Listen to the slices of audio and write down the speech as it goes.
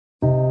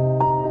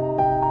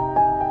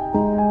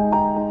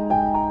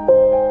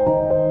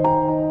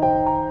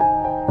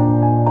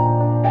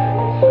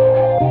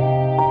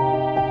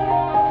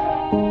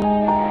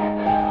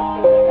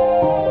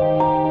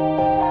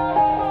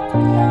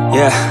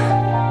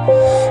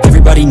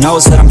Everybody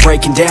knows that I'm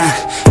breaking down.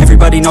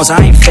 Everybody knows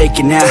I ain't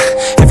faking now.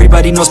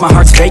 Everybody knows my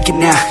heart's vacant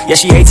now. Yeah,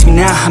 she hates me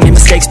now, I made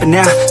mistakes but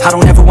now I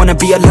don't ever wanna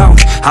be alone.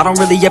 I don't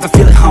really ever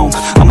feel at home.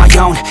 On my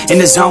own, in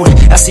the zone,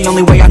 that's the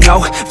only way I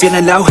know.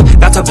 Feeling low,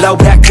 about to blow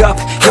back up.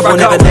 Here I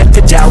won't ever let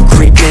the doubt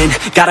creep in.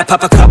 Gotta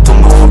pop a couple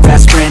more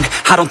aspirin.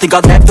 I don't think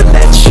I'll ever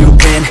let you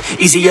in.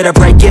 Easier to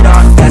break it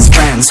off best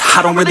friends.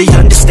 I don't really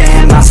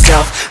understand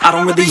myself. I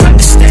don't really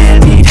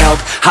understand, need help.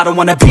 I don't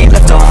wanna be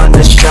left on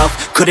the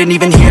shelf. Couldn't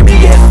even hear me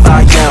if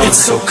I yelled. It's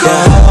so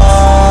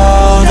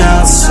cold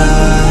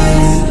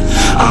outside,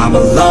 I'm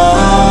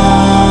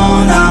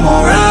alone, I'm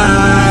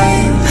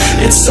alright.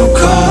 It's so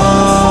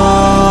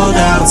cold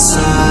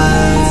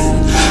outside,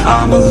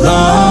 I'm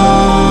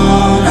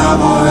alone,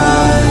 I'm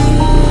alright.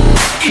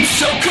 It's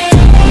so cold.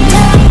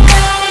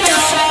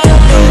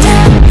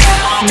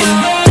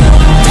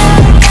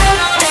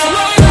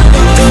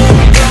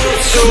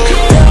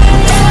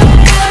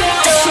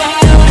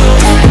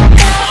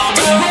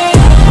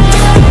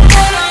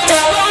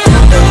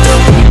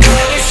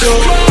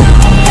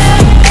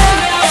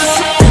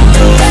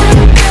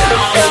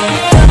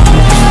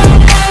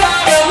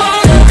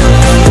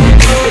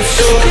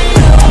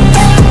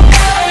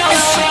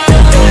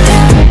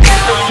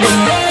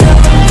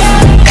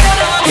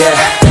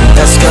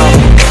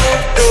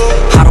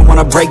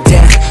 Break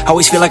down,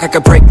 always feel like I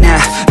could break now,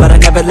 but I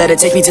never let it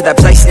take me to that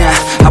place now.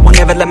 I won't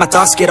ever let my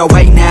thoughts get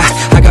away now.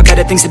 I got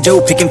better things to do,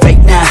 picking fate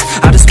now.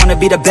 I just wanna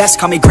be the best,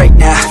 call me great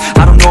now.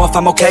 I don't know if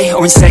I'm okay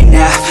or insane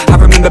now. I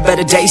remember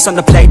better days on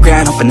the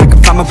playground, hoping I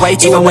can find my way.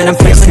 Even when I'm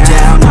feeling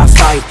down, I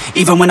fight.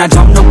 Even when I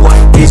don't know what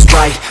is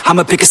right,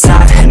 I'ma pick a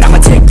side and I'ma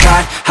take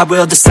pride. I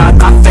will decide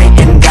my fate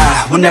and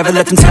I will never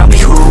let them tell me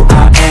who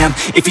I am.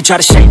 If you try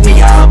to shake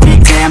me, I'll be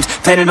damned.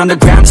 Planet on the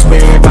ground is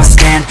where I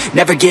stand.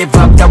 Never give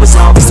up, that was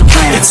always the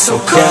plan. It's so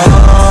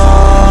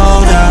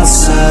cold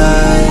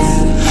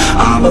outside,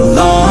 I'm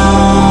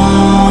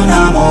alone,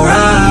 I'm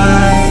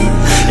alright.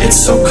 It's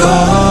so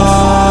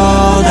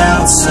cold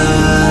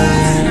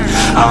outside,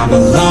 I'm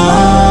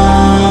alone.